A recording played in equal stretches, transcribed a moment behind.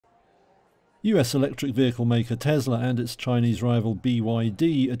US electric vehicle maker Tesla and its Chinese rival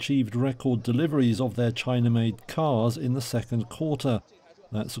BYD achieved record deliveries of their China-made cars in the second quarter.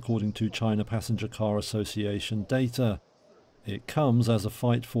 That's according to China Passenger Car Association data. It comes as a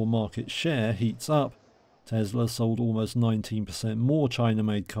fight for market share heats up. Tesla sold almost 19% more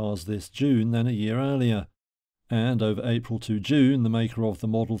China-made cars this June than a year earlier. And over April to June, the maker of the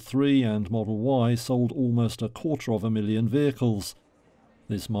Model 3 and Model Y sold almost 250,000 vehicles.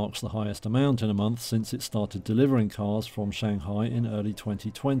 This marks the highest amount in a month since it started delivering cars from Shanghai in early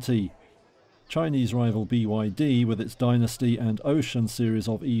 2020. Chinese rival BYD, with its Dynasty and Ocean series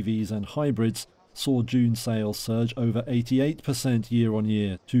of EVs and hybrids, saw June sales surge over 88%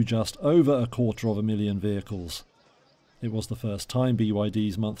 year-on-year to just over 250,000 vehicles. It was the first time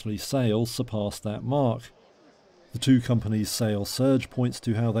BYD's monthly sales surpassed that mark. The two companies' sales surge points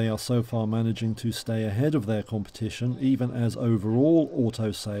to how they are so far managing to stay ahead of their competition, even as overall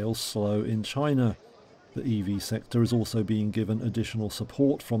auto sales slow in China. The EV sector is also being given additional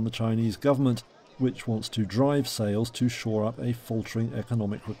support from the Chinese government, which wants to drive sales to shore up a faltering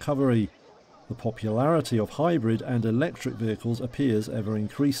economic recovery. The popularity of hybrid and electric vehicles appears ever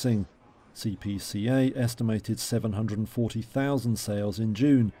increasing. CPCA estimated 740,000 sales in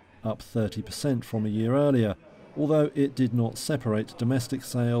June, up 30% from a year earlier, although it did not separate domestic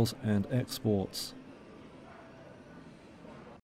sales and exports.